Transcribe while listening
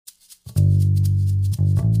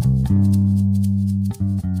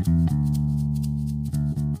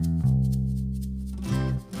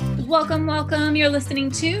Welcome, welcome. You're listening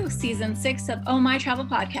to Season 6 of Oh My Travel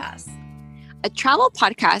Podcast, a travel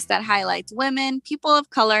podcast that highlights women, people of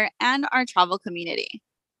color, and our travel community.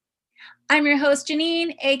 I'm your host,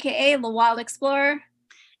 Janine, aka The Wild Explorer.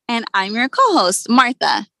 And I'm your co-host,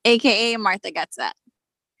 Martha, aka Martha Gets It.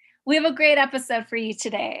 We have a great episode for you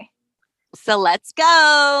today. So let's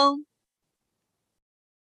go.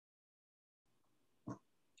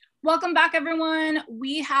 Welcome back, everyone.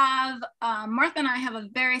 We have, Martha and I have a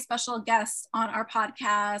very special guest on our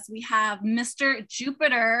podcast. We have Mr.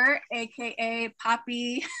 Jupiter, aka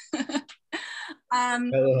Poppy.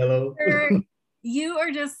 Hello. You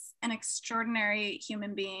are just an extraordinary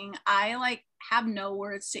human being. I have no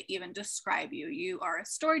words to even describe you. You are a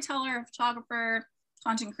storyteller, a photographer,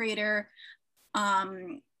 content creator.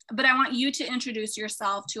 But I want you to introduce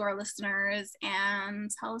yourself to our listeners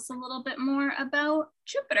and tell us a little bit more about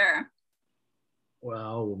Jupiter.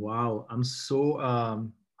 Wow. I'm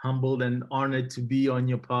so humbled and honored to be on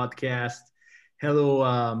your podcast. Hello,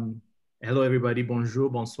 everybody. Bonjour,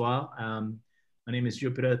 bonsoir. My name is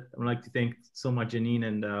Jupiter. I'd like to thank so much Janine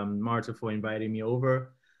and Martha for inviting me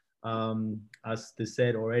over. As they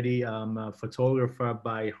said already, I'm a photographer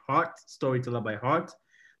by heart, storyteller by heart.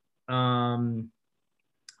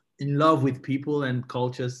 In love with people and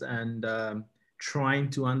cultures and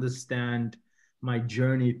trying to understand my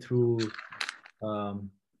journey through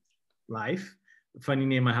life. The funny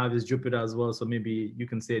name I have is Jupiter as well, so maybe you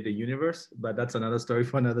can say the universe, but that's another story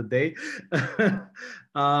for another day.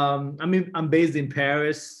 I'm based in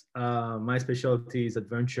Paris. My specialty is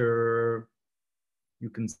adventure.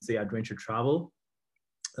 You can say adventure travel.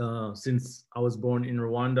 Since I was born in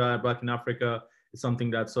Rwanda, back in Africa, it's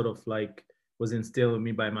something that sort of was instilled in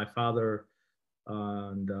me by my father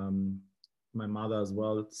and my mother as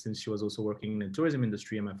well, since she was also working in the tourism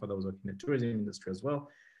industry and my father was working in the tourism industry as well.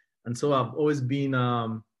 And so I've always been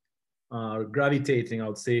gravitating, I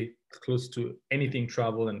would say, close to anything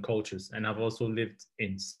travel and cultures. And I've also lived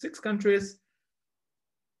in 6 countries.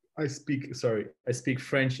 I speak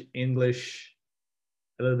French, English,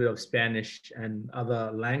 a little bit of Spanish and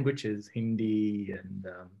other languages, Hindi and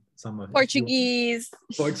some of Portuguese.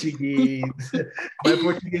 My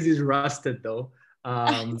Portuguese is rusted though.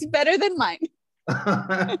 It's better than mine.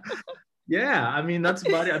 Yeah, that's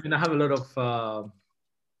about it. I have a lot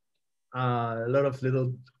of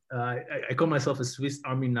little. I call myself a Swiss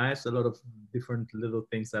Army knife. A lot of different little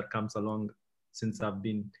things that comes along since I've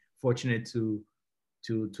been fortunate to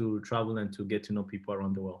travel and to get to know people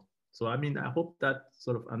around the world. So I hope that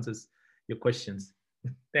sort of answers your questions.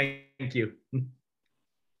 Thank you.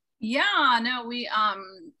 Yeah, no, we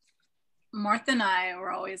Martha and I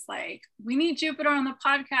were always like, we need Jupiter on the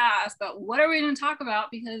podcast, but what are we going to talk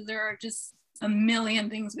about? Because there are just a million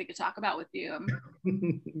things we could talk about with you.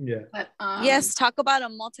 Yeah. But, yes, talk about a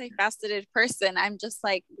multifaceted person. I'm just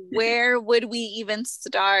like, where would we even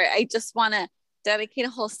start? I just want to dedicate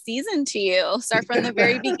a whole season to you. Start from the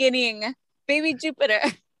very beginning, baby Jupiter,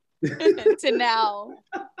 to now.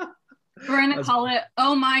 We're going to call it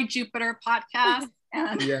Oh My Jupiter Podcast.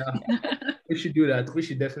 And yeah, we should do that. We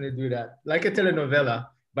should definitely do that. Like a telenovela,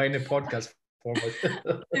 but in a podcast format.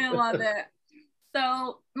 I love it.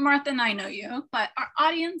 So Martha and I know you, but our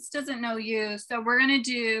audience doesn't know you. So we're going to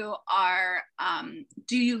do our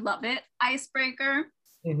Do You Love It icebreaker.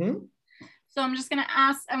 Mm-hmm. So I'm just going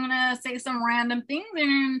to say some random things and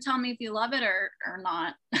you're going to tell me if you love it or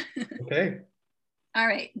not. Okay. All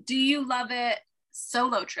right. Do you love it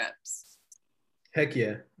solo trips? Heck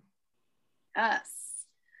yeah. Yes.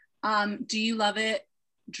 Do you love it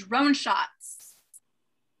drone shots?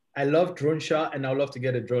 I love drone shot and I would love to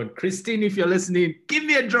get a drone. Christine, if you're listening, give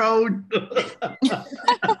me a drone. I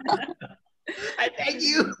beg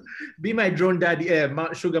you. Be my drone daddy.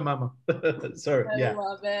 Sugar mama. Sorry. I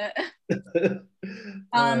love it.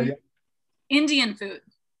 Yeah. Indian food.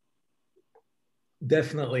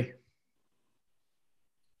 Definitely.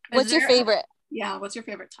 What's your favorite? What's your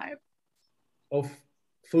favorite type? Of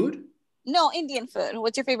food? No, Indian food.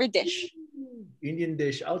 What's your favorite dish? Indian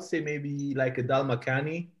dish. I would say maybe like a dal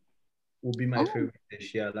makhani would be my favorite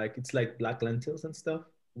dish. Yeah, it's like black lentils and stuff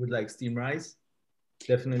with like steamed rice.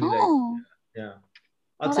 Definitely yeah.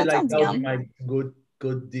 I'd say that would be my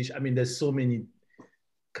good dish. There's so many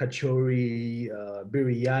kachori,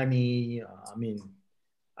 biryani.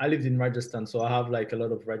 I lived in Rajasthan, so I have a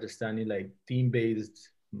lot of Rajasthani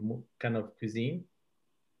theme-based kind of cuisine.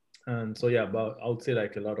 And so yeah, but I would say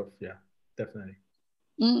a lot of definitely.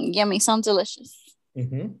 Yummy, sounds delicious.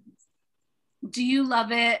 Mm-hmm. Do you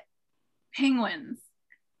love it penguins?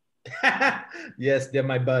 Yes, they're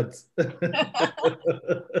my buds.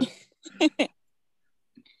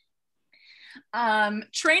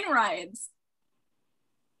 Train rides.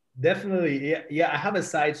 Definitely. Yeah. Yeah. I have a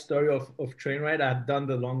side story of train ride. I've done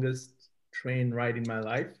the longest train ride in my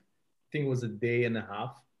life. I think it was a day and a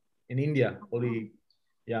half in India. Only,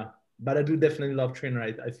 yeah. But I do definitely love train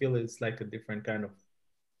ride. I feel it's like a different kind of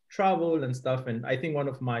travel and stuff. And I think one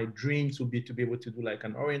of my dreams would be to be able to do like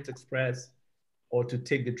an Orient Express or to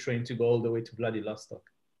take the train to go all the way to Vladivostok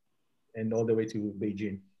and all the way to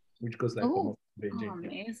Beijing, which goes like almost Beijing. Oh,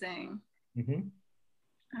 amazing. Yeah. Mm-hmm.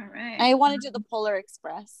 All right. I want to do the Polar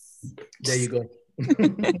Express. There you go.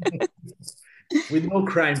 With no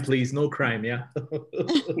crime, please. No crime, yeah.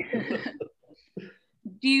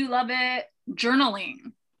 Do you love it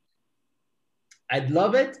journaling? I'd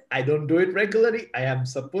love it. I don't do it regularly. I am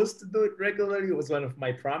supposed to do it regularly. It was one of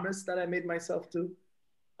my promise that I made myself to.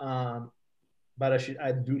 But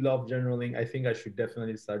I do love journaling. I think I should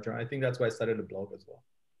definitely start journaling. I think that's why I started a blog as well.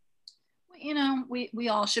 You know, we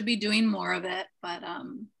all should be doing more of it, but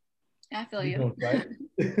I feel you. Don't, right?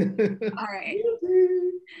 All right.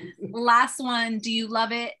 Last one. Do you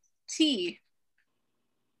love it? Tea.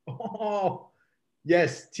 Oh,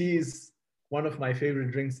 yes, tea is one of my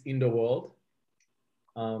favorite drinks in the world.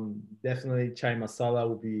 Definitely chai masala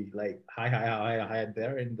would be like high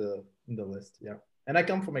there in the list. Yeah. And I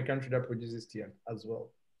come from a country that produces tea as well.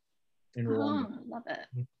 In Rwanda. Oh, love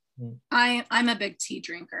it. Mm-hmm. I'm a big tea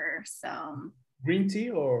drinker, so green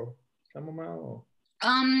tea or chamomile or?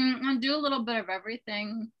 I do a little bit of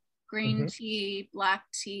everything. Green tea, black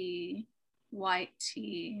tea, white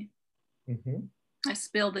tea. I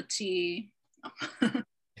spill the tea.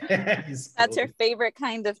 That's your favorite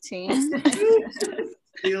kind of tea.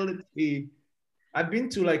 Spill the tea. I've been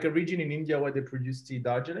to like a region in India where they produce tea,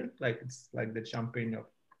 Darjeeling. Like it's like the champagne of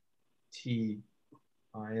tea.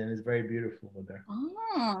 And it's very beautiful over there.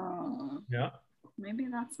 Oh. Yeah. Maybe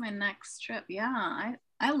that's my next trip. Yeah,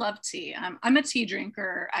 I love tea. I'm a tea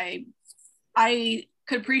drinker. I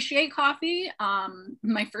could appreciate coffee.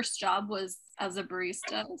 My first job was as a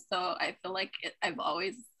barista, so I feel like I've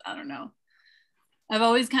always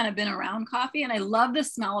kind of been around coffee, and I love the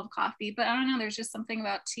smell of coffee. But I don't know. There's just something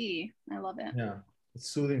about tea. I love it. Yeah, it's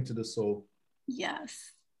soothing to the soul.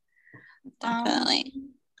 Yes, definitely.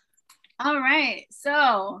 All right,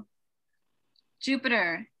 so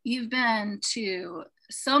Jupiter, you've been to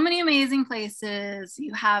so many amazing places.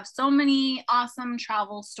 You have so many awesome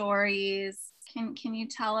travel stories. Can you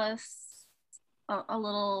tell us a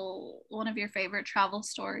little, one of your favorite travel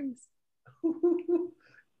stories?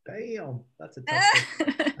 Damn, that's a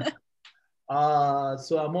tough one.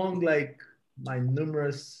 So among like my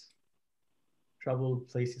numerous travel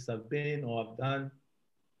places I've been or I've done,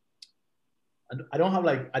 I don't have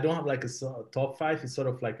like a top 5. It's sort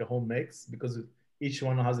of like a whole mix because each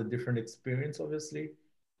one has a different experience, obviously.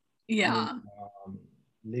 Yeah. I mean,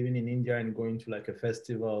 living in India and going to like a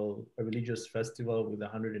festival, a religious festival with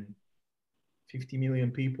 150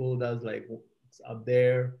 million people. That's like it's up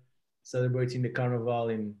there. Celebrating the carnival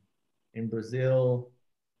in Brazil.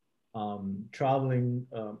 Traveling.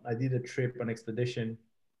 I did a trip, an expedition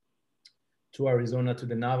to Arizona, to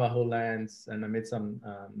the Navajo lands, and I met some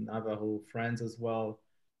Navajo friends as well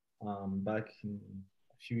back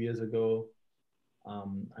a few years ago.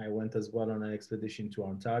 I went as well on an expedition to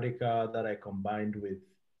Antarctica that I combined with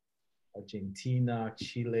Argentina,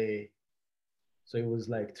 Chile. So it was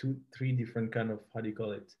like 3 different kind of, how do you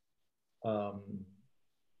call it?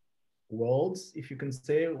 Worlds, if you can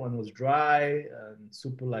say. One was dry and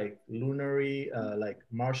super like lunary, like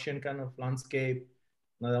Martian kind of landscape.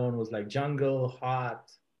 Another one was like jungle,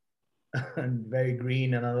 hot, and very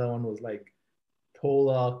green. Another one was like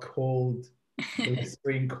polar, cold,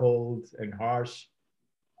 spring cold and harsh.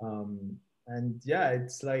 And yeah,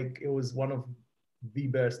 it's like, it was one of the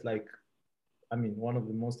best, one of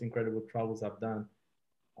the most incredible travels I've done.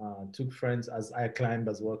 Took friends as I climbed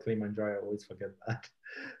as well, Kilimanjaro, I always forget that.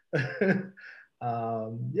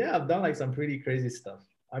 Yeah, I've done like some pretty crazy stuff.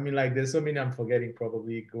 I mean, like there's so many I'm forgetting,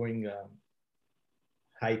 probably going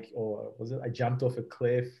hike, or was it I jumped off a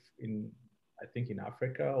cliff I think in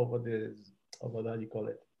Africa over how do you call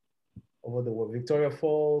it? Over the Victoria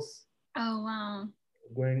Falls. Oh, wow.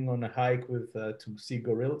 Going on a hike with to see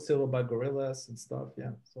silverback gorillas and stuff.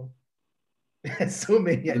 Yeah, so so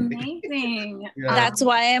many. Amazing. Yeah. That's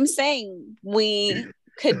why I'm saying we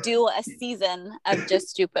could do a season of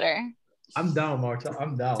just Jupiter. I'm down, Marta.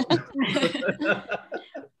 I'm down.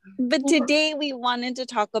 But today we wanted to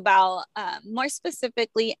talk about more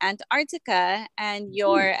specifically Antarctica and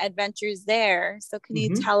your adventures there. So can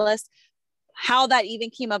you tell us how that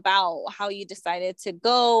even came about, how you decided to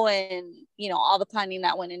go, and all the planning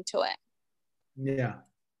that went into it? Yeah.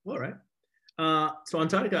 All right. So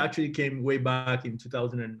Antarctica actually came way back in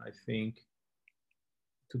 2000, and I think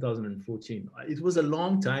 2014. It was a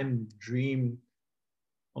long time dream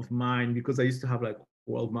of mine because I used to have like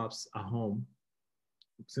world maps at home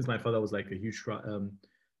since my father was like a huge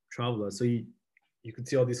traveler. So you could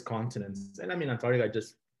see all these continents. And I mean, Antarctica, I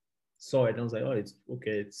just saw it and I was like, oh, it's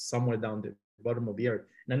okay. It's somewhere down the bottom of the earth.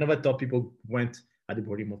 And I never thought people went at the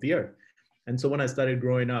bottom of the earth. And so when I started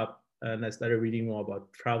growing up and I started reading more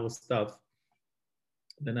about travel stuff,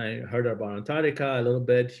 then I heard about Antarctica a little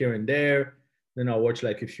bit here and there. Then I watched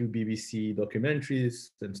like a few BBC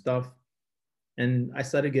documentaries and stuff. And I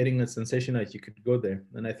started getting a sensation that you could go there.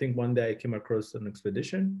 And I think one day I came across an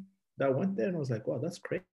expedition that went there and I was like, wow, that's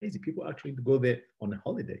crazy. People actually go there on a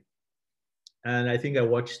holiday. And I think I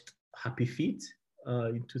watched Happy Feet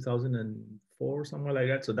in 2004 or somewhere like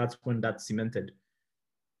that. So that's when that cemented.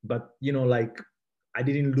 But, you know, like I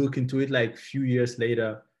didn't look into it like a few years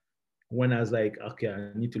later when I was like, okay,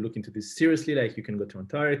 I need to look into this seriously. Like you can go to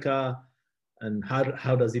Antarctica and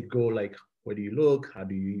how does it go? Like, where do you look? How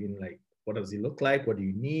do you even like, what does it look like? What do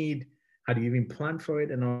you need? How do you even plan for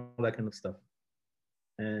it and all that kind of stuff?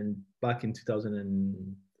 And back in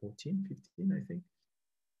 2014, 15, I think,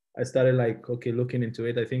 I started like, okay, looking into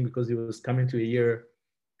it. I think because it was coming to a year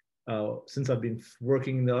since I've been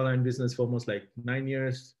working in the online business for almost like 9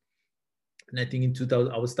 years. And I think in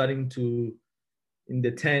 2000, I was starting to, in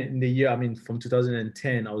the year, I mean, from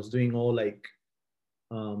 2010, I was doing all like,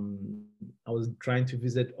 I was trying to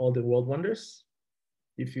visit all the world wonders.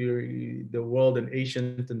 If you're the world and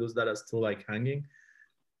ancient and those that are still like hanging.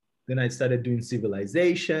 Then I started doing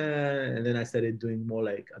civilization, and then I started doing more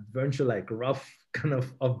like adventure, like rough kind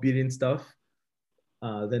of offbeating stuff.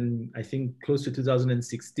 Then I think close to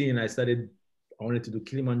 2016, I wanted to do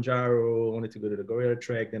Kilimanjaro, I wanted to go to the Gorilla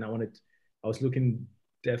Trek. Then I was looking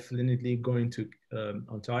definitely going to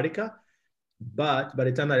Antarctica. But by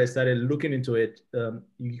the time that I started looking into it, to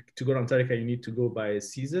go to Antarctica, you need to go by a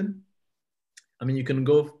season. I mean, you can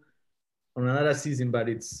go on another season, but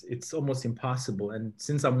it's almost impossible. And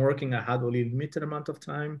since I'm working, I had only a limited amount of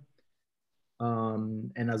time.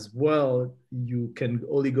 And as well, you can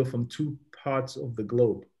only go from 2 parts of the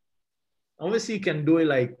globe. Obviously, you can do it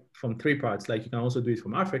like from 3 parts. Like you can also do it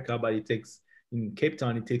from Africa, but in Cape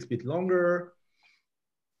Town, it takes a bit longer.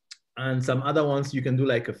 And some other ones you can do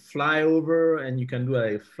like a flyover and you can do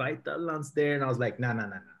a flight that lands there. And I was like, no.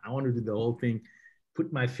 I want to do the whole thing,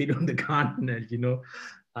 put my feet on the continent, you know.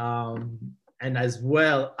 And as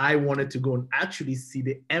well, I wanted to go and actually see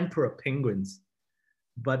the emperor penguins,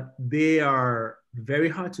 but they are very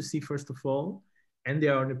hard to see, first of all, and they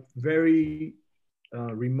are on a very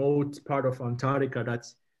remote part of Antarctica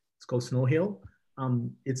it's called Snow Hill.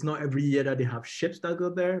 It's not every year that they have ships that go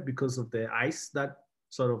there because of the ice that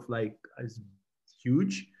sort of like is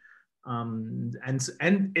huge. And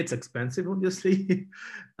it's expensive, obviously.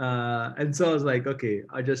 And so I was like, okay,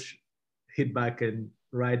 I just hit back and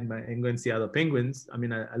go and see other penguins. I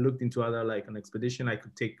mean, I looked into other like an expedition. I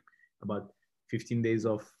could take about 15 days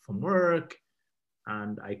off from work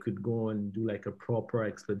and I could go and do like a proper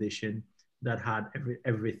expedition that had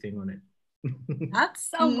everything on it. That's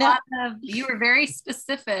a lot of, you were very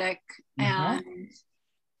specific and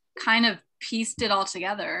kind of pieced it all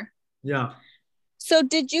together. Yeah. So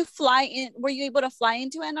did you fly in, were you able to fly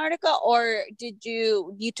into Antarctica or did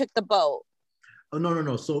you took the boat? Oh,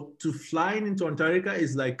 no. So to fly into Antarctica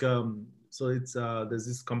is like, so it's, there's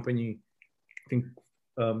this company, I think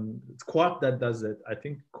it's Quark that does it. I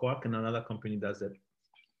think Quark and another company does it.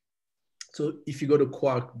 So if you go to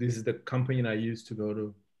Quark, this is the company I used to go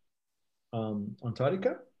to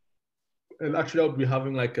Antarctica. And actually I'll be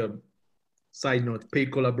having like a side note,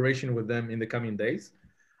 paid collaboration with them in the coming days.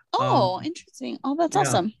 Oh, interesting. Oh, that's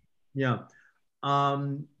awesome. Yeah.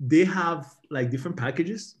 They have like different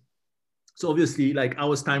packages. So obviously, like I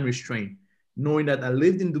was time restrained, knowing that I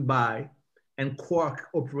lived in Dubai and Quark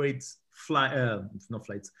operates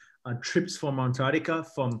trips from Antarctica,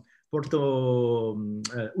 from Porto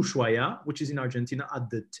Ushuaia, which is in Argentina at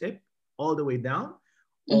the tip, all the way down.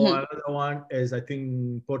 Or another one is, I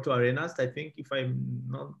think, Porto Arenas, I think, if I'm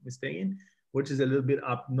not mistaken, which is a little bit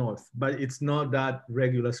up north, but it's not that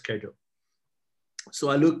regular schedule. So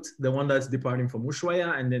I looked the one that's departing from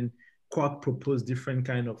Ushuaia, and then Quark proposed different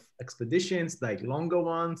kind of expeditions, like longer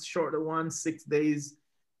ones, shorter ones, 6 days,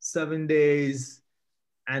 7 days.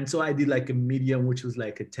 And so I did like a medium, which was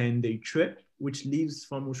like a 10-day trip, which leaves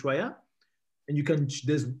from Ushuaia. And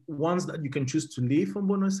there's ones that you can choose to leave from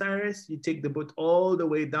Buenos Aires. You take the boat all the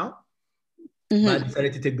way down. But I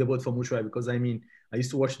decided to take the boat from Ushuaia because, I mean, I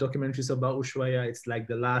used to watch documentaries about Ushuaia. It's like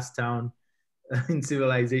the last town in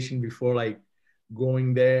civilization before like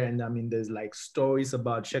going there. And I mean, there's like stories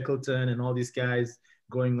about Shackleton and all these guys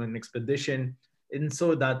going on an expedition. And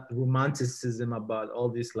so that romanticism about all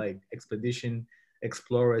this like expedition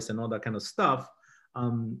explorers and all that kind of stuff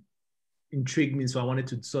intrigued me. So I wanted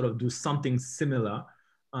to sort of do something similar.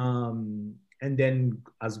 And then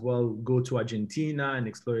as well, go to Argentina and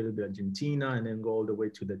explore a little bit Argentina, and then go all the way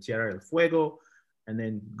to the Tierra del Fuego, and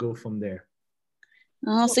then go from there.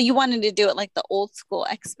 Oh, so you wanted to do it like the old school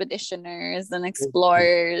expeditioners and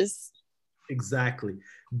explorers. Exactly.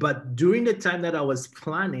 But during the time that I was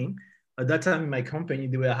planning, at that time in my company,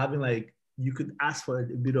 they were having like, you could ask for a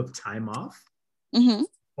bit of time off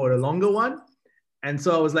or a longer one. And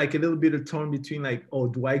so I was like a little bit of torn between like, oh,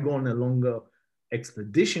 do I go on a longer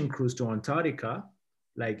expedition cruise to Antarctica?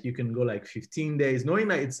 Like you can go like 15 days, knowing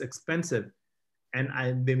that it's expensive.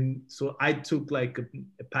 And so I took like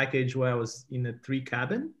a package where I was in a 3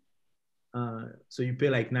 cabin. So you pay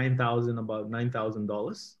like about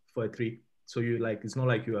 $9,000 for a 3. So you like, it's not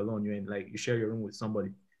like you're alone. You're in like, you share your room with somebody.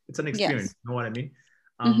 It's an experience. Yes. You know what I mean?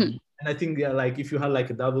 And I think like if you had like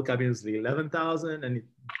a double cabin, it's like 11,000, and if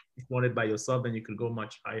you wanted by yourself, then you could go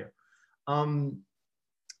much higher.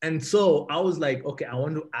 And so I was like, okay, I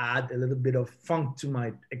want to add a little bit of funk to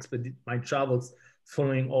my travels,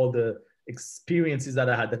 following all the experiences that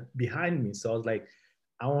I had behind me. So I was like,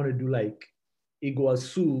 I want to do like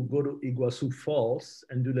Iguazu, go to Iguazu Falls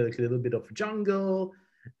and do like a little bit of jungle.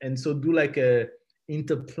 And so do like a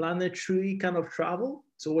interplanetary kind of travel.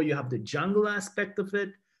 So where you have the jungle aspect of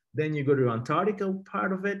it, then you go to Antarctica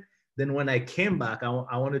part of it. Then when I came back,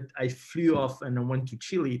 I flew off and I went to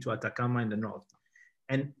Chile, to Atacama in the north.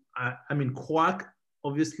 And I mean, Quark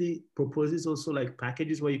obviously proposes also like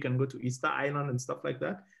packages where you can go to Easter Island and stuff like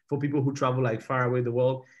that for people who travel like far away the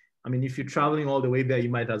world. I mean, if you're traveling all the way there, you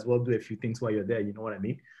might as well do a few things while you're there. You know what I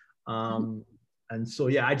mean? And so,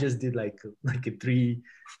 yeah, I just did like a 3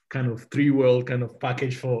 world kind of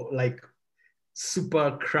package for like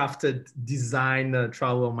super crafted design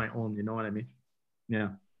travel on my own. You know what I mean? Yeah.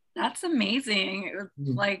 That's amazing.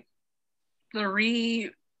 Like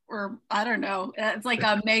 3, or I don't know. It's like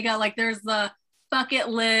a mega, like there's the bucket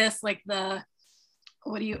list, like the,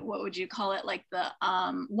 what would you call it? Like the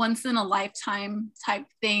once in a lifetime type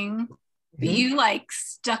thing. But you like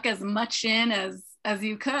stuck as much in as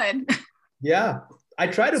you could. Yeah, I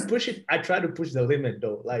try to push it. I try to push the limit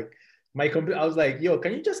though. Like my computer, I was like, yo,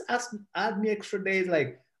 can you just add me extra days?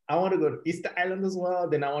 Like I want to go to Easter Island as well.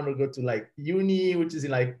 Then I want to go to like Uni, which is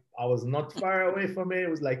like, I was not far away from it. It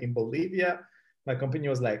was like in Bolivia. My company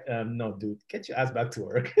was like, no, dude, get your ass back to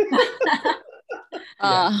work.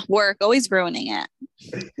 Work, always ruining it.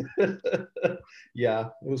 Yeah.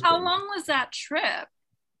 It was How long was that trip?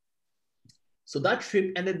 So that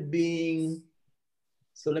trip ended being,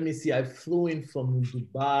 so let me see, I flew in from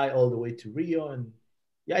Dubai all the way to Rio. And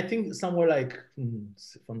yeah, I think somewhere like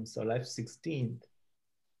from July 16th.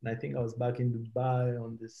 And I think I was back in Dubai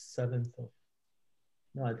on the 7th of,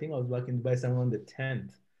 no, I think I was back in Dubai somewhere on the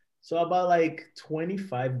 10th. So about like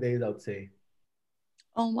 25 days, I would say.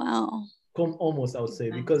 Oh, wow. Almost, I would say,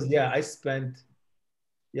 because yeah, I spent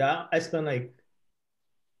like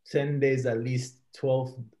 10 days, at least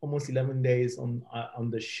 12, almost 11 days on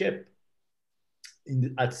the ship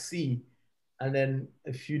at sea, and then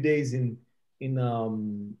a few days in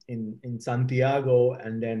Santiago,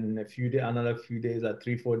 and then another few days, like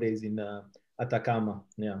 3-4 days in Atacama.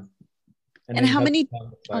 Yeah. And how many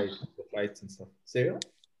flights and stuff. Sarah?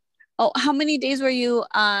 Oh, how many days were you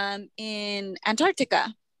in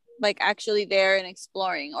Antarctica? Like actually there and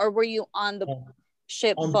exploring, or were you on the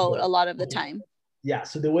boat a lot of the time? Yeah,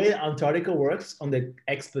 so the way Antarctica works on the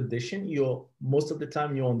expedition, most of the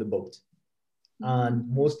time you're on the boat. And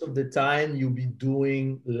most of the time you'll be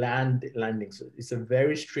doing landing. So it's a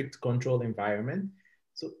very strict controlled environment.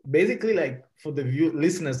 So basically, like for the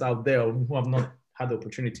listeners out there who have not had the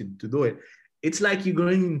opportunity to do it, it's like you're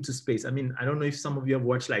going into space. I mean, I don't know if some of you have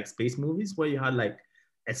watched like space movies where you had like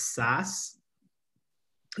a SAS,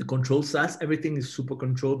 a controlled SAS. Everything is super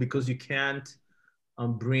controlled because you can't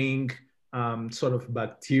bring sort of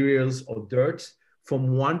bacterials or dirt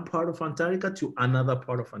from one part of Antarctica to another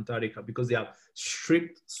part of Antarctica because they have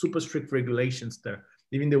super strict regulations there.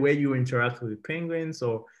 Even the way you interact with penguins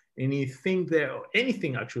or anything there, or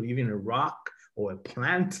anything actually, even a rock or a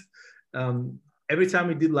plant. Every time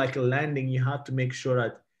we did like a landing, you had to make sure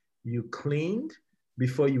that you cleaned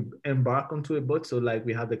before you embark onto a boat. So like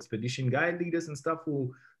we have expedition guide leaders and stuff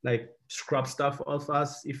who like scrub stuff off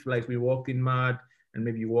us if like we walked in mud and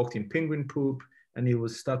maybe you walked in penguin poop and it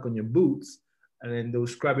was stuck on your boots. And then they'll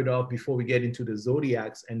scrub it off before we get into the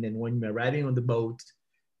Zodiacs. And then when we're riding on the boat,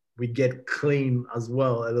 we get clean as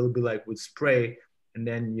well, a little bit like with spray, and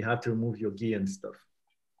then you have to remove your gear and stuff.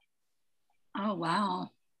 Oh,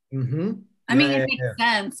 wow. Mm-hmm. I mean, it makes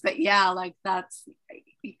sense, but yeah, like that's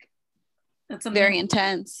very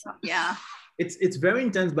intense. Yeah. It's very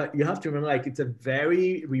intense, but you have to remember, like, it's a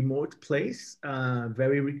very remote place. There's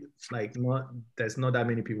not that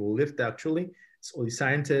many people who live there actually. It's only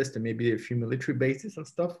scientists and maybe a few military bases and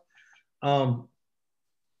stuff.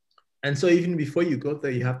 And so even before you go there,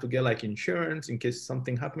 you have to get like insurance in case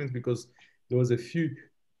something happens, because there was a few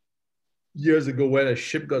years ago where a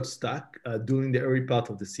ship got stuck during the early part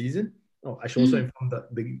of the season. Oh, I should also inform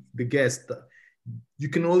the guest that you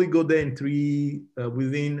can only go there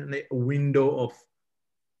within a window of,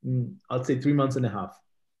 I'd say 3 months and a half.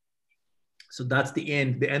 So that's the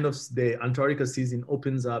end. The end of the Antarctica season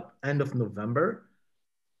opens up end of November,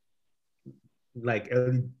 like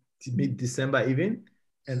early mid-December even,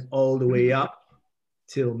 and all the way up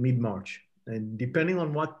till mid-March. And depending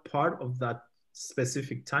on what part of that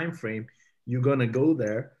specific time frame you're gonna go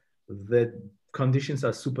there, the conditions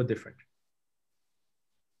are super different.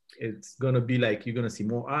 It's gonna be like you're gonna see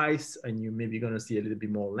more ice, and you maybe gonna see a little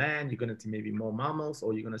bit more land. You're gonna see maybe more mammals,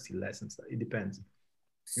 or you're gonna see less and stuff. It depends.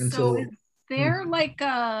 And so is there like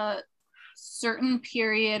a certain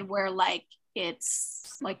period where like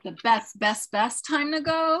it's like the best time to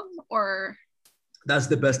go, or? That's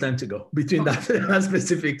the best time to go between that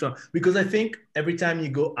specific time, because I think every time you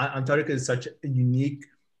go, Antarctica is such a unique,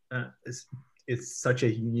 it's such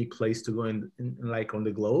a unique place to go in like on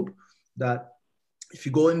the globe, that if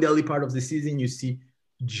you go in the early part of the season, you see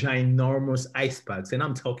ginormous ice packs, and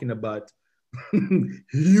I'm talking about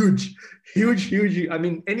huge. I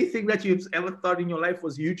mean, anything that you've ever thought in your life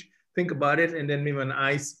was huge, think about it, and then maybe an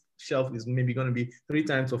ice shelf is maybe going to be 3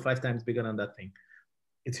 times or 5 times bigger than that thing.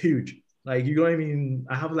 It's huge. Like, you don't even,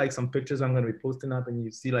 I have like some pictures I'm going to be posting up, and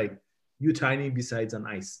you see like you tiny besides an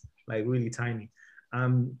ice, like really tiny.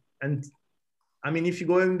 And I mean, if you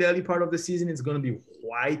go in the early part of the season, it's going to be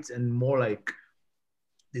white and more like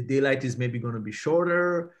the daylight is maybe going to be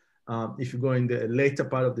shorter. If you go in the later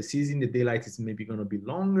part of the season, the daylight is maybe going to be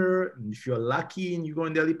longer. And if you're lucky and you go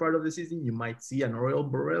in the early part of the season, you might see an aurora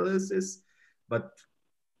borealis, but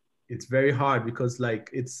it's very hard because like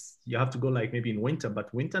you have to go like maybe in winter,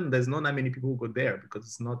 but winter, there's not that many people who go there because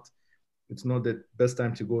it's not the best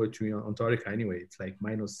time to go to Antarctica anyway. It's like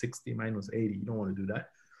 -60, -80. You don't want to do that.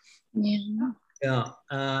 Yeah.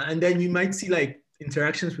 And then you might see like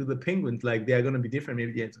interactions with the penguins, like they're going to be different.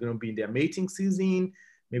 Maybe it's going to be in their mating season.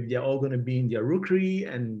 Maybe they're all going to be in their rookery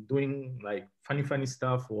and doing like funny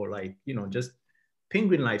stuff, or like, just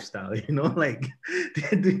penguin lifestyle, like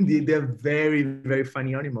they're very, very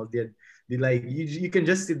funny animals. They're like, you can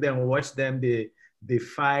just sit there and watch them. They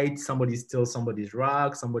fight. Somebody steals somebody's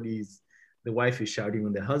rock. The wife is shouting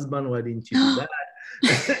on the husband, why didn't you do that?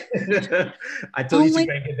 I told you to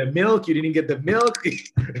get the milk. You didn't get the milk.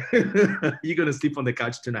 You're gonna sleep on the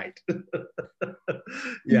couch tonight.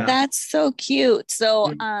 Yeah, that's so cute. So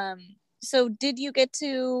so did you get to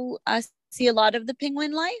see a lot of the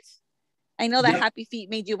penguin life? I know that Happy Feet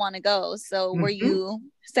made you want to go, so were you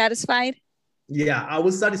satisfied? Yeah, I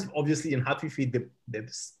was satisfied. Obviously, in Happy Feet, the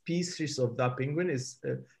species of that penguin is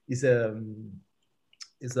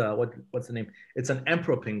what's the name? It's an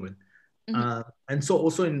emperor penguin. And so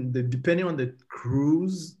also depending on the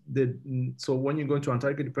cruise, so when you go to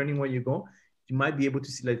Antarctica, depending where you go, you might be able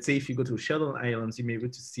to see, let's say if you go to Shetland Islands, you may be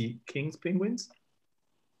able to see king's penguins.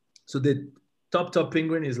 So the top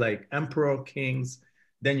penguin is like emperor, kings.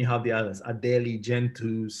 Then you have the others, Adelie,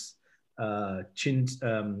 Gentoos,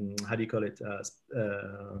 how do you call it?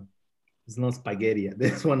 It's not spaghetti.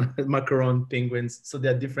 This one, macaron penguins. So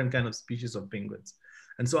there are different kind of species of penguins.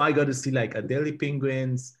 And so I got to see like Adelie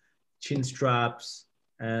penguins, chinstraps,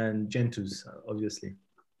 and Gentoos, obviously.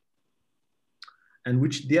 And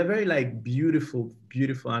which they are very like beautiful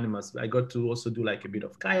animals. I got to also do like a bit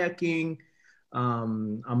of kayaking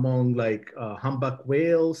among like humpback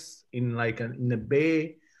whales in a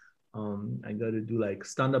bay. I got to do like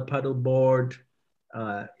stand-up paddleboard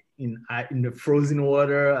in the frozen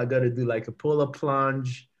water. I got to do like a polar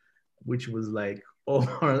plunge, which was like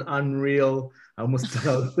unreal. I almost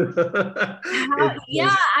felt.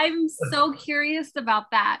 Yeah, I'm so curious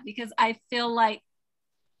about that because I feel like,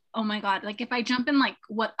 oh my God, like if I jump in like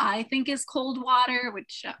what I think is cold water,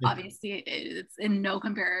 which obviously it's in no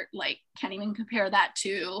compare, like can't even compare that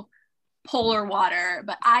to polar water,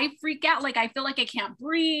 but I freak out. Like I feel like I can't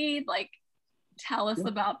breathe. Like tell us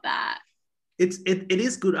about that. It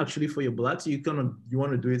is good actually for your blood. So you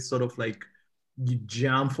want to do it sort of like you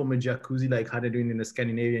jump from a jacuzzi, like how they're doing in the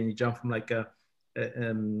Scandinavia, and you jump from like a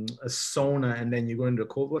a sauna, and then you go into the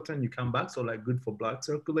cold water and you come back. So like good for blood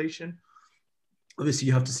circulation. Obviously,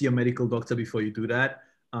 you have to see a medical doctor before you do that.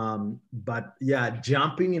 But yeah,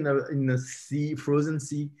 jumping in a sea, frozen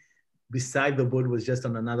sea, beside the boat was just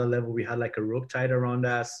on another level. We had like a rope tied around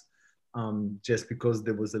us, just because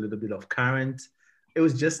there was a little bit of current. It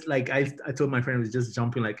was just like I told my friend, it was just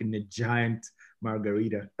jumping like in a giant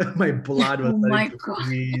margarita. My blood was starting to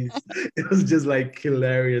freeze. It was just like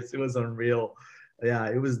hilarious. It was unreal. Yeah,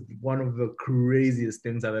 it was one of the craziest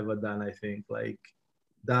things I've ever done, I think. Like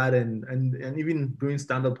that, and even doing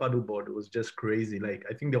stand-up paddleboard, it was just crazy. Like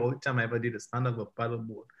I think the only time I ever did a stand-up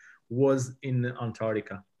paddleboard was in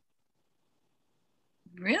Antarctica.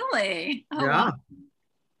 Really? Oh, yeah. Wow.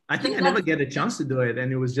 I think I never get a chance to do it,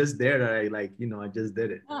 and it was just there that I like, I just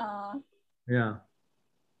did it. Yeah.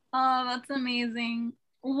 Oh, that's amazing.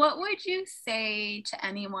 What would you say to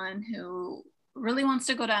anyone who really wants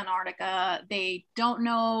to go to Antarctica? They don't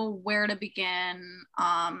know where to begin.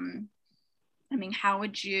 I mean, how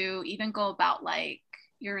would you even go about like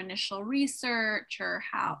your initial research, or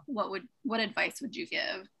what advice would you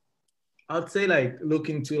give? I'd say like look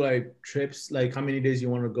into like trips, like how many days you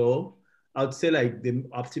want to go. I'd say like the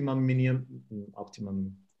optimum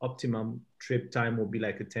trip time will be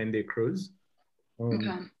like a 10-day cruise.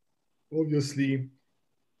 Okay. Obviously,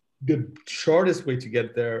 the shortest way to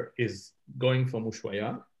get there is going from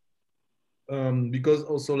Ushuaia, because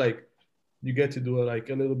also like you get to do like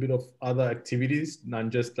a little bit of other activities,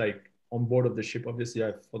 not just like on board of the ship. Obviously,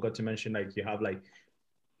 I forgot to mention like you have like,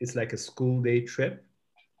 it's like a school day trip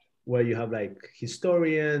where you have like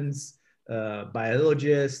historians,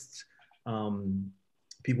 biologists,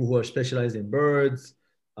 people who are specialized in birds.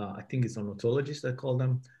 I think it's ornithologists, I call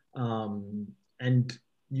them. And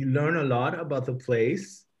you learn a lot about the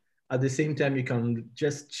place. At the same time, you can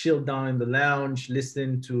just chill down in the lounge,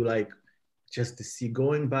 listen to like just the sea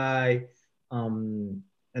going by. And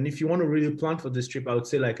if you want to really plan for this trip, I would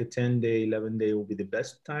say like a 10-day, 11-day will be the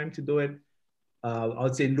best time to do it. I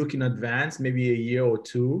would say look in advance, maybe a year or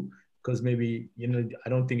two, because maybe, I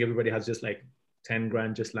don't think everybody has just like 10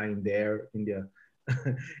 grand just lying there in their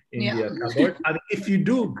their cupboard. I mean, if you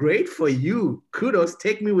do, great for you. Kudos,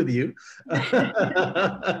 take me with you.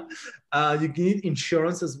 You need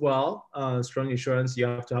insurance as well, strong insurance. You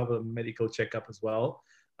have to have a medical checkup as well,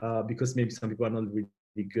 because maybe some people are not really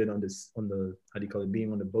good on this, on the, how do you call it,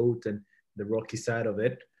 being on the boat and the rocky side of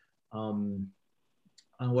it.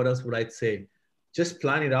 What else would I say? Just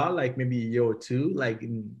plan it out, like maybe a year or two. Like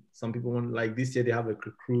some people want, like this year they have a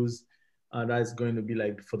cruise that's going to be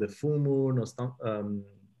like for the full moon or something.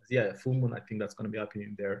 Yeah, full moon. I think that's going to be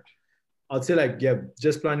happening there. I'd say like, yeah,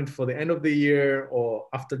 just plan it for the end of the year or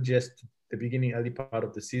after just the beginning, early part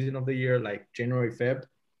of the season of the year, like January, Feb.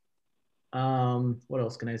 What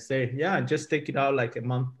else can I say? Yeah, just take it out like a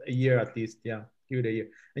month, a year at least. Yeah, give it a year.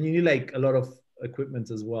 And you need like a lot of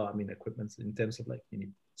equipment as well. I mean, equipment in terms of like, you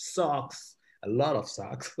need socks, a lot of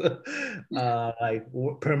socks, like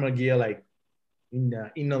perma gear, like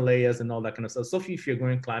inner layers and all that kind of stuff. So if you're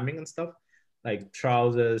going climbing and stuff, like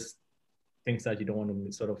trousers, things that you don't want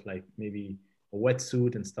to sort of like maybe a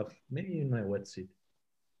wetsuit and stuff, maybe even a wetsuit,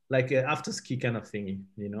 like an after ski kind of thingy,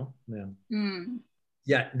 Yeah.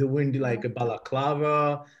 Yeah, the wind like a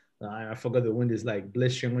balaclava. I forgot the wind is like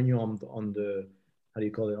blistering when you're on the how do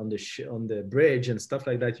you call it, on the bridge and stuff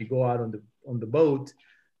like that. You go out on the boat.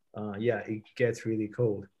 Yeah, it gets really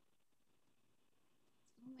cold.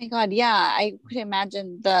 Oh my God, yeah, I could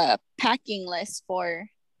imagine the packing list for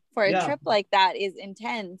a trip like that is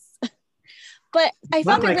intense. But I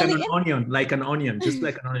found like an onion, just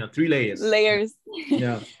like an onion, 3 layers.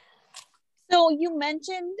 Yeah. So you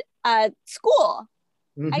mentioned school.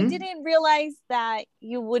 I didn't realize that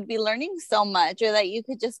you would be learning so much, or that you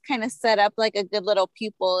could just kind of set up like a good little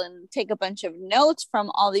pupil and take a bunch of notes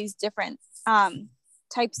from all these different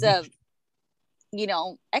types of,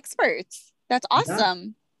 experts. That's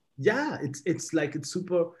awesome. Yeah, it's like,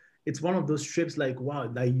 it's one of those trips like, wow,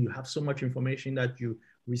 that you have so much information that you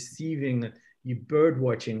receiving, you bird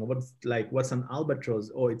watching, what's an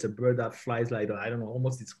albatross? Oh, it's a bird that flies like, I don't know,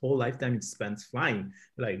 almost its whole lifetime it spends flying.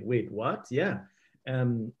 Like, wait, what? Yeah.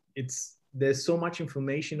 There's so much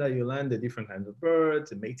information that you learn, the different kinds of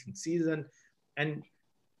birds, the mating season. And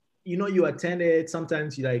you attend it,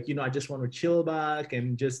 sometimes you like, I just want to chill back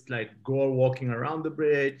and just like go walking around the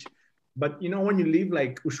bridge. But when you leave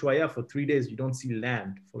like Ushuaia for 3 days, you don't see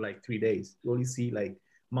land for like 3 days. You only see like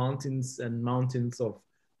mountains and mountains of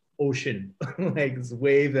ocean, like it's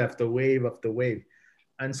wave after wave after wave.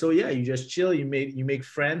 And so yeah, you just chill, you make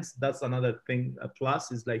friends. That's another thing. A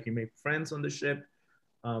plus is like you make friends on the ship.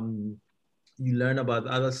 You learn about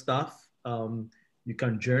other stuff. You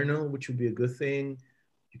can journal, which would be a good thing.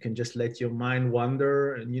 You can just let your mind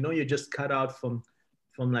wander, and you're just cut out from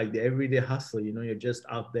like the everyday hustle. You're just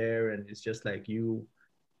out there, and it's just like you,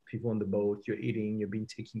 people on the boat. You're eating, you're being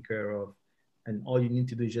taken care of, and all you need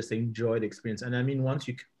to do is just enjoy the experience. And I mean, once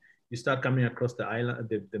you start coming across the island,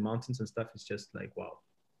 the mountains and stuff, it's just like wow.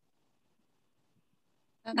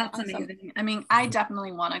 That's awesome. Amazing. I mean, I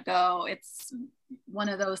definitely want to go. It's one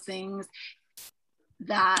of those things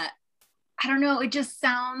that, I don't know, it just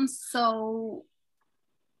sounds so,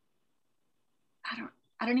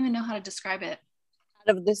 I don't even know how to describe it.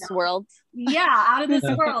 Out of this world. Yeah, out of this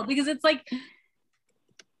world, because it's like,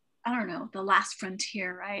 I don't know, the last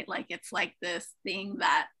frontier, right? Like it's like this thing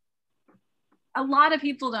that a lot of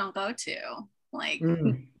people don't go to. Like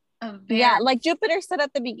yeah, like Jupiter said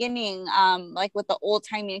at the beginning, like with the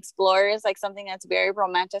old-timey explorers, like something that's very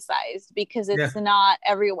romanticized because it's not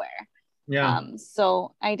everywhere. Yeah.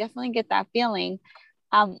 So I definitely get that feeling.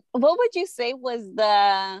 What would you say was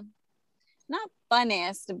the, not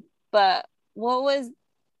funnest, but what was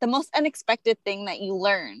the most unexpected thing that you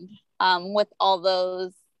learned with all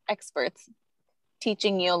those experts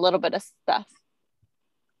teaching you a little bit of stuff?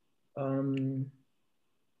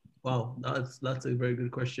 Wow, that's a very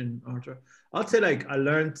good question, Arthur. I'd say like I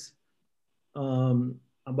learned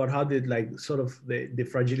about how like sort of the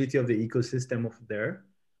fragility of the ecosystem of there,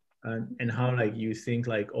 and how like you think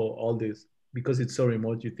like, oh, all this, because it's so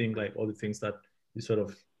remote, you think like all the things that you sort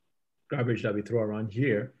of garbage that we throw around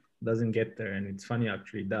here doesn't get there, and it's funny,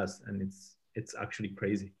 actually it does, and it's actually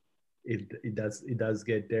crazy. It does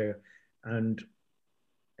get there, and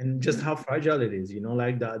just how fragile it is,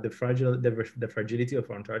 like the fragility of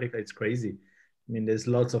Antarctica. It's crazy. I mean, there's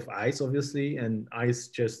lots of ice, obviously, and ice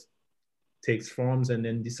just takes forms and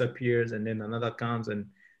then disappears, and then another comes, and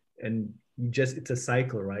it's a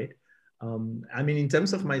cycle, right? I mean, in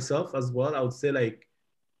terms of myself as well, I would say like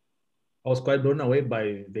I was quite blown away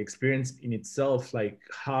by the experience in itself, like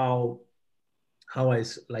how I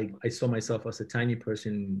saw myself as a tiny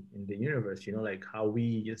person in the universe, like how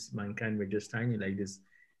we as mankind, we're just tiny like this.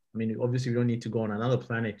 I mean, obviously we don't need to go on another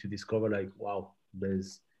planet to discover like, wow,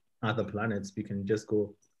 there's other planets. We can just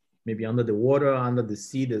go maybe under the water, under the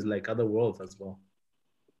sea, there's like other worlds as well.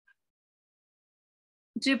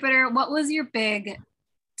 Jupiter, what was your big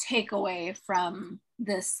takeaway from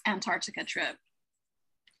this Antarctica trip?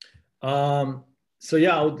 So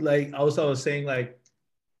yeah, I was saying like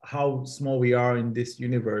how small we are in this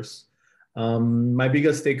universe. My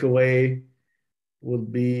biggest takeaway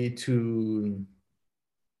would be to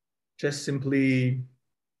just simply,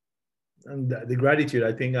 and the gratitude.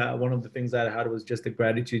 I think one of the things that I had was just the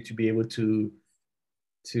gratitude to be able to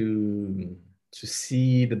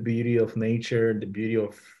see the beauty of nature, the beauty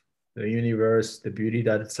of the universe, the beauty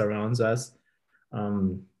that surrounds us.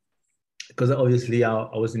 Because obviously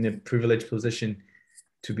I was in a privileged position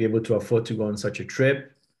to be able to afford to go on such a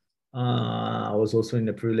trip. I was also in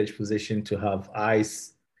a privileged position to have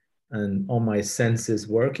eyes and all my senses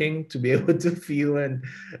working to be able to feel and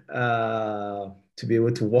to be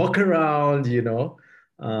able to walk around, to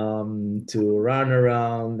run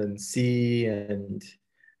around and see and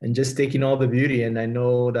just taking all the beauty. And I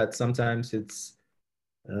know that sometimes it's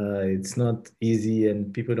not easy,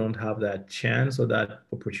 and people don't have that chance or that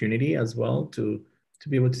opportunity as well to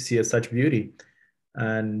be able to see such beauty.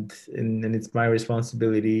 And it's my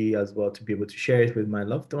responsibility as well to be able to share it with my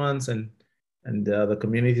loved ones and the other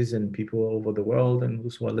communities and people over the world and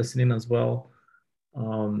those who are listening as well,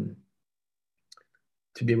 to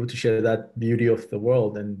be able to share that beauty of the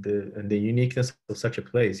world and the uniqueness of such a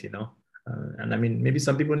place, and I mean, maybe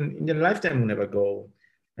some people in their lifetime will never go,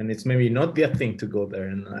 and it's maybe not their thing to go there,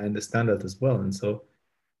 and I understand that as well. And so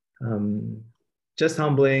just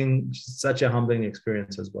humbling, such a humbling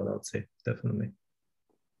experience as well, I would say, definitely.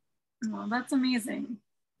 Well, that's amazing.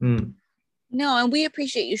 No, and we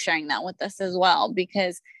appreciate you sharing that with us as well,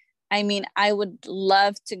 because I mean, I would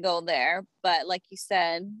love to go there, but like you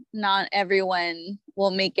said, not everyone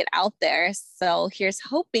will make it out there. So here's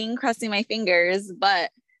hoping, crossing my fingers,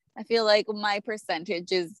 but I feel like my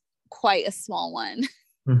percentage is quite a small one.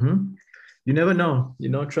 Mm-hmm. You never know,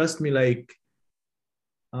 trust me, like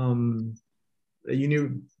the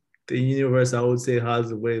universe, I would say,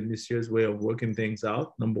 has a mysterious way of working things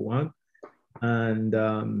out, number one. And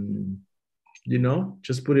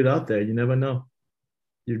just put it out there. You never know.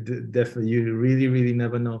 You really, really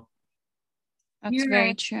never know. That's You're very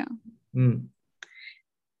right. True.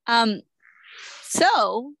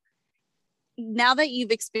 So now that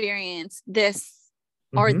you've experienced this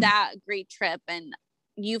or that great trip, and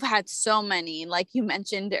you've had so many, like you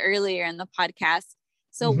mentioned earlier in the podcast,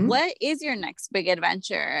 So what is your next big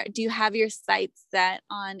adventure? Do you have your sights set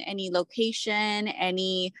on any location,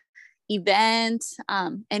 any event,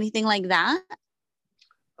 anything like that?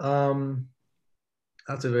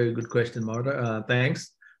 That's a very good question, Marta.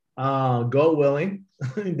 Thanks. God willing,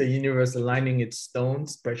 the universe aligning its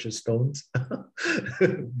stones, precious stones.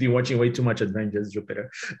 Been watching way too much Adventures,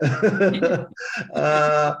 Jupiter.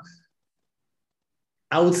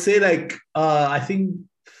 I would say like I think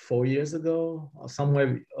 4 years ago or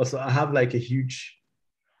somewhere. Also, I have like a huge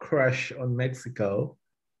crush on Mexico.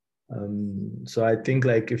 So I think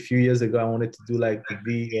like a few years ago, I wanted to do like the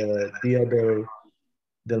Dia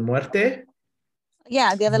del Muerte.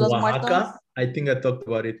 Yeah, Dia de los Oaxaca. Muertos. I think I talked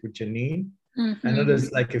about it with Janine. Mm-hmm. I know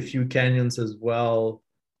there's like a few canyons as well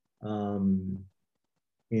in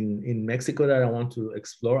Mexico that I want to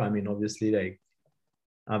explore. I mean, obviously, like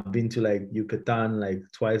I've been to like Yucatan like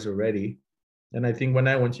twice already. And I think when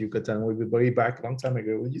I went to Yucatan, we were way back a long time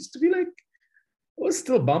ago, it used to be like, it was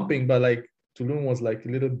still bumping, but like Tulum was like a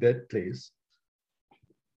little dead place.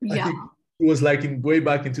 Yeah. I think it was like in way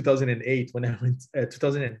back in 2008 when I went,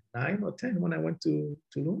 2009 or 10 when I went to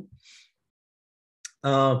Tulum.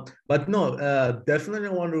 But no, definitely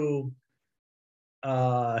want to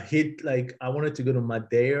hit, like I wanted to go to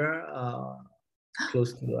Madeira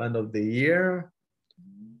close to the end of the year,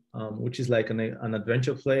 which is like an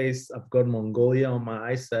adventure place. I've got Mongolia on my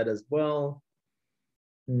eyesight as well.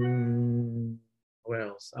 Where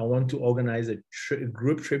else? I want to organize a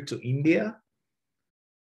group trip to India.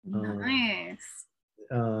 Nice.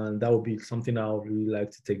 That would be something I would really like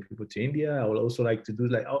to take people to India. I would also like to do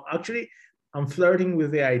like, actually, I'm flirting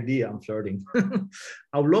with the idea. I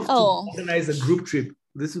would love to organize a group trip.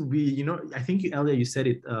 This would be, you know, I think earlier you said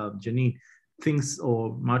it, Janine, things,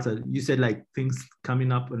 or Marta, you said like things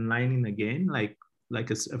coming up and lining again, like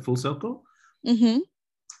a full circle. And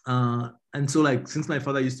so like, since my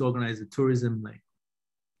father used to organize the tourism, like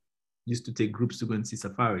used to take groups to go and see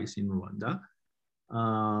safaris in Rwanda.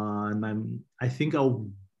 And I think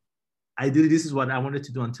this is what I wanted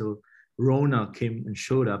to do until Rona came and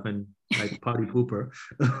showed up and like party pooper.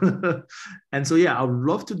 And so, yeah, I would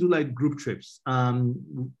love to do like group trips.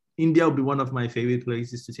 India will be one of my favorite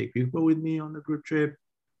places to take people with me on the group trip.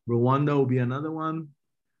 Rwanda will be another one.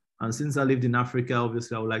 And since I lived in Africa,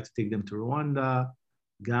 obviously I would like to take them to Rwanda,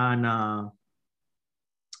 Ghana,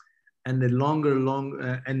 and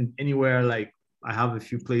the and anywhere, like I have a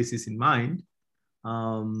few places in mind.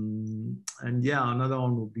 And yeah, another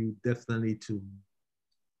one would be definitely to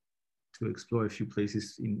explore a few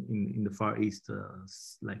places in the Far East,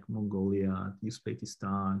 like Mongolia,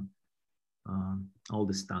 Uzbekistan, all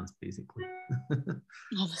the stands basically.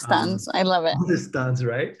 All the stands, I love it. All the stands,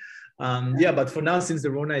 right? Yeah, but for now, since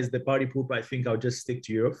the Rona is the party poop, I think I'll just stick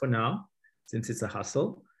to Europe for now, since it's a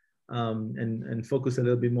hustle, and focus a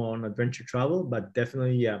little bit more on adventure travel. But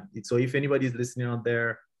definitely, yeah. So if anybody's listening out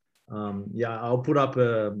there, yeah, I'll put up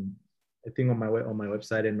a thing on my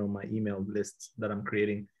website and on my email list that I'm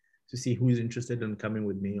creating to see who's interested in coming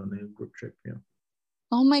with me on a group trip. Yeah.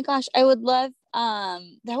 Oh my gosh, I would love.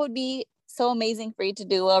 That would be so amazing for you to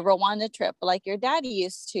do a Rwanda trip like your dad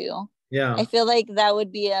used to. Yeah. I feel like that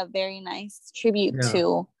would be a very nice tribute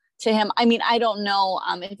to him. I mean, I don't know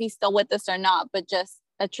if he's still with us or not, but just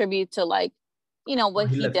a tribute to, like, you know, what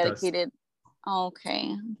he dedicated.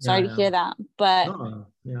 Okay, sorry to hear that, but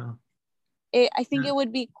yeah, I think it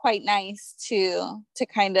would be quite nice to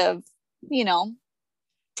kind of, you know,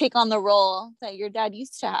 take on the role that your dad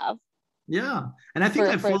used to have. Yeah, and I think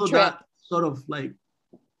I followed that sort of like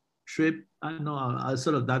trip. I know I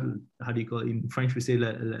sort of that, how do you call it in French? We say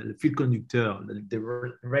le fil conducteur, the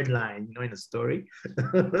red line, you know, in a story.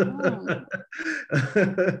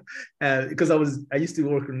 Because I used to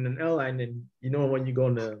work in an airline, and you know, when you go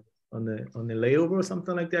on a layover or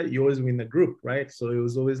something like that, you always win a group, right? So it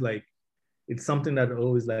was always like, it's something that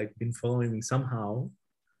always like been following me somehow.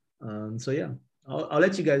 So yeah, I'll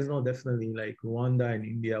let you guys know. Definitely, like Rwanda and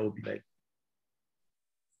India will be like.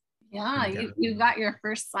 Yeah, you got your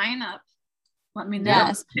first sign up. Let me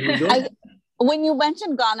know. Yes. When you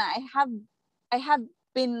mentioned Ghana, I have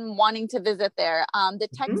been wanting to visit there. The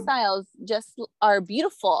textiles just are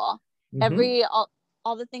beautiful.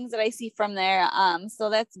 All the things that I see from there. So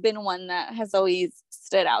that's been one that has always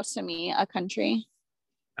stood out to me, a country.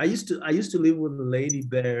 I used to live with a lady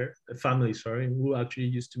there, a family, sorry, who actually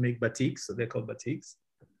used to make batiks. So they're called batiks.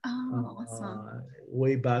 Oh, awesome.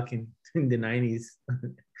 Way back in the 90s.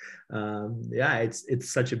 Yeah, it's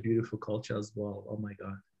such a beautiful culture as well. Oh my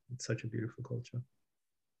God, it's such a beautiful culture.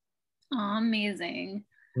 Oh, amazing.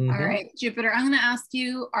 All right, Jupiter, I'm going to ask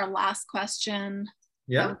you our last question.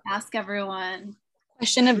 Yeah. Ask everyone.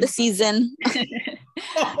 Question of the season.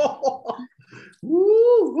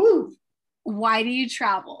 Woo, woo. Why do you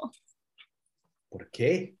travel? ¿Por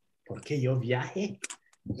qué? ¿Por qué yo viaje?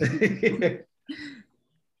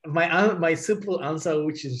 My simple answer,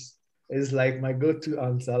 which is like my go-to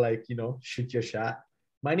answer, like, you know, shoot your shot.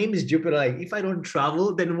 My name is Jupiter. Like, if I don't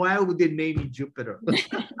travel, then why would they name me Jupiter?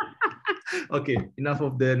 Okay, enough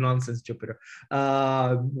of the nonsense, Jupiter.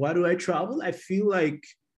 Why do I travel? I feel like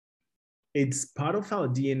it's part of our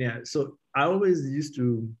DNA. So I always used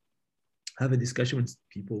to have a discussion with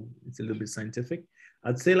people. It's a little bit scientific.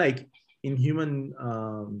 I'd say like in human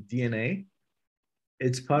DNA,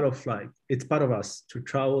 it's part of us to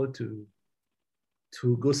travel, to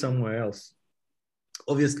go somewhere else.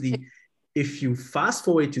 Obviously, if you fast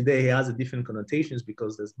forward today, it has a different connotations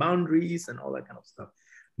because there's boundaries and all that kind of stuff.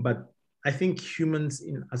 But I think humans,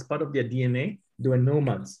 as part of their DNA, they were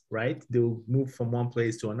nomads, right? They'll move from one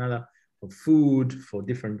place to another for food, for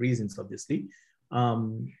different reasons, obviously.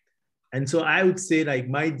 And so I would say like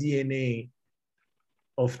my DNA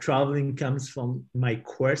of traveling comes from my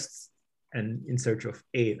quests and in search of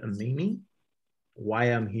a meaning, why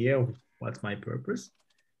I'm here, what's my purpose,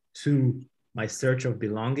 to my search of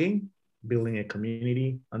belonging, building a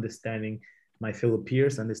community, understanding my fellow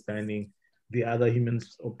peers, understanding the other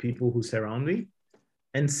humans or people who surround me,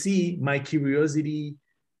 and C, my curiosity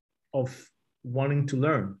of wanting to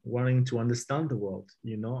learn, wanting to understand the world.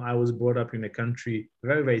 You know, I was brought up in a country,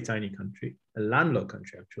 very, very tiny country, a landlocked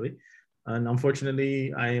country, actually. And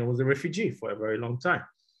unfortunately, I was a refugee for a very long time.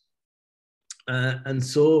 And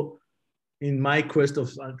so in my quest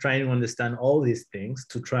of trying to understand all these things,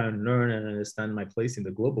 to try and learn and understand my place in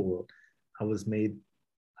the global world,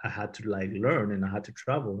 I had to like learn, and I had to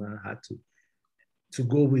travel, and I had to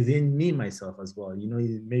go within me, myself as well. You know,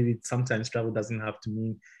 maybe sometimes travel doesn't have to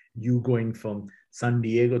mean you going from San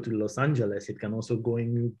Diego to Los Angeles. It can also go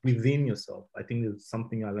within yourself. I think it's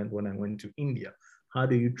something I learned when I went to India. How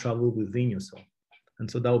do you travel within yourself? And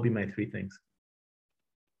so that would be my 3 things.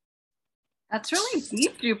 That's really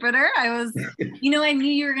deep, Jupiter. I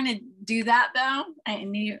knew you were gonna do that though. I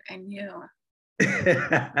knew it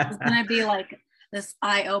was gonna be like this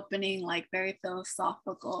eye-opening, like very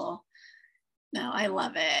philosophical. No, I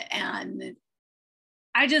love it. And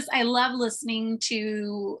I love listening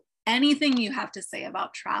to anything you have to say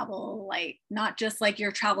about travel, like not just like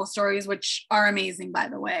your travel stories, which are amazing, by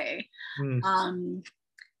the way.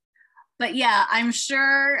 But yeah, I'm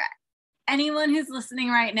sure anyone who's listening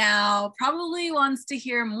right now probably wants to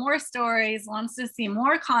hear more stories, wants to see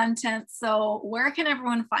more content. So where can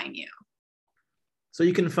everyone find you? So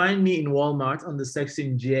you can find me in Walmart on the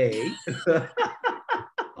section J.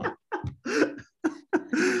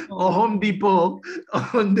 Or Home Depot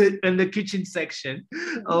in the kitchen section.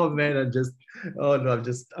 Oh man, I'm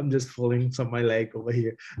just falling from my leg over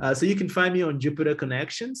here. So you can find me on Jupiter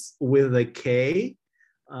Connections with a K,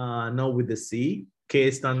 not with the C.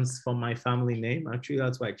 K stands for my family name. Actually,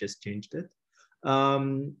 that's why I just changed it.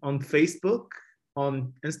 On Facebook,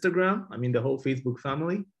 on Instagram. I mean, the whole Facebook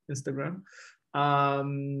family, Instagram.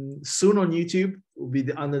 Soon on YouTube will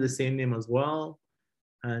be under the same name as well.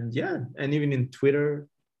 And yeah, and even in Twitter,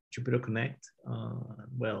 Jupiter Connect.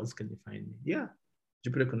 Where else can you find me? Yeah,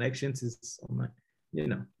 Jupiter Connections is on my,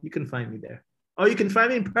 you can find me there. Or you can find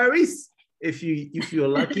me in Paris if you're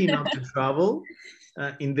lucky enough to travel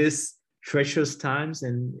in this treacherous times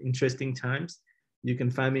and interesting times. You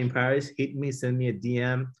can find me in Paris. Hit me, send me a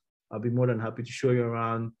DM. I'll be more than happy to show you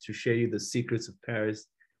around, to share you the secrets of Paris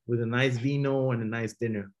with a nice vino and a nice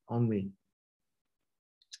dinner on me.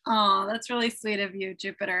 Oh, that's really sweet of you,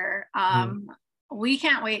 Jupiter. We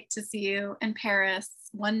can't wait to see you in Paris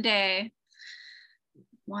one day.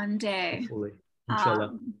 Hopefully.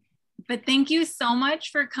 Inshallah. But thank you so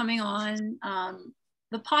much for coming on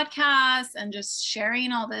the podcast and just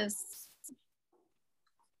sharing all this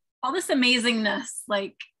amazingness.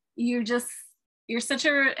 Like you're such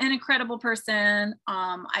an incredible person.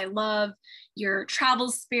 I love your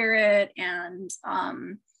travel spirit, and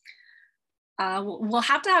we'll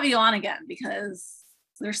have to have you on again because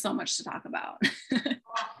there's so much to talk about.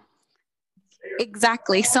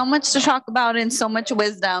 Exactly. So much to talk about and so much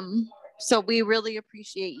wisdom. So we really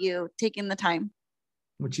appreciate you taking the time.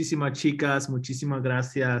 Muchísimas chicas, muchísimas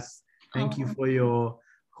gracias. Thank you for your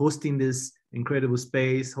hosting this incredible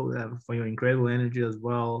space, for your incredible energy as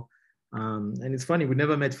well. And it's funny, we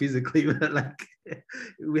never met physically, but like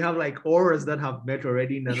we have like auras that have met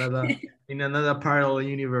already in another parallel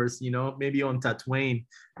universe, maybe on Tatooine,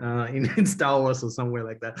 in Star Wars or somewhere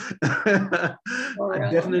like that.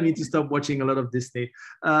 I definitely need to stop watching a lot of Disney.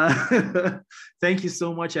 Thank you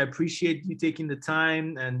so much. I appreciate you taking the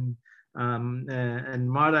time and And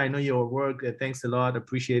Marta, I know your work. Thanks a lot.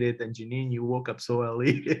 Appreciate it. And Janine, you woke up so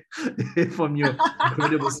early from your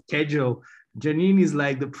incredible schedule. Janine is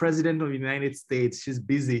like the president of the United States. She's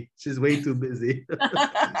busy. She's way too busy.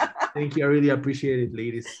 Thank you. I really appreciate it,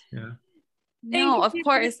 ladies. Yeah. No, of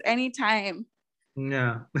course, anytime.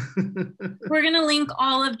 Yeah. We're going to link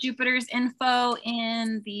all of Jupiter's info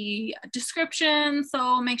in the description.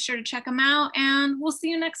 So make sure to check them out. And we'll see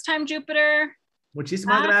you next time, Jupiter.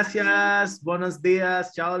 Muchísimas gracias. Buenos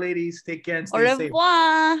días. Ciao, ladies. Take care and stay safe. Au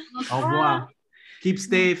revoir. Au revoir. Keep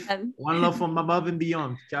safe. One love from above and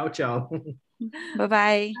beyond. Ciao, ciao.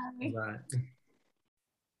 Bye-bye. Bye.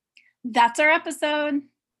 That's our episode.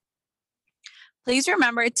 Please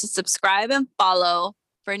remember to subscribe and follow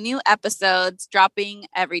for new episodes dropping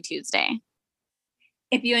every Tuesday.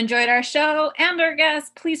 If you enjoyed our show and our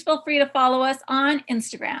guests, please feel free to follow us on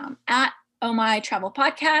Instagram at Oh My Travel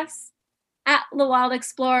Podcast, at The Wild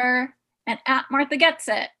Explorer, and at Martha Gets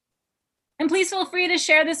It. And please feel free to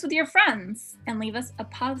share this with your friends and leave us a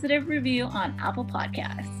positive review on Apple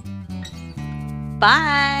Podcasts.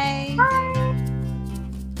 Bye. Bye.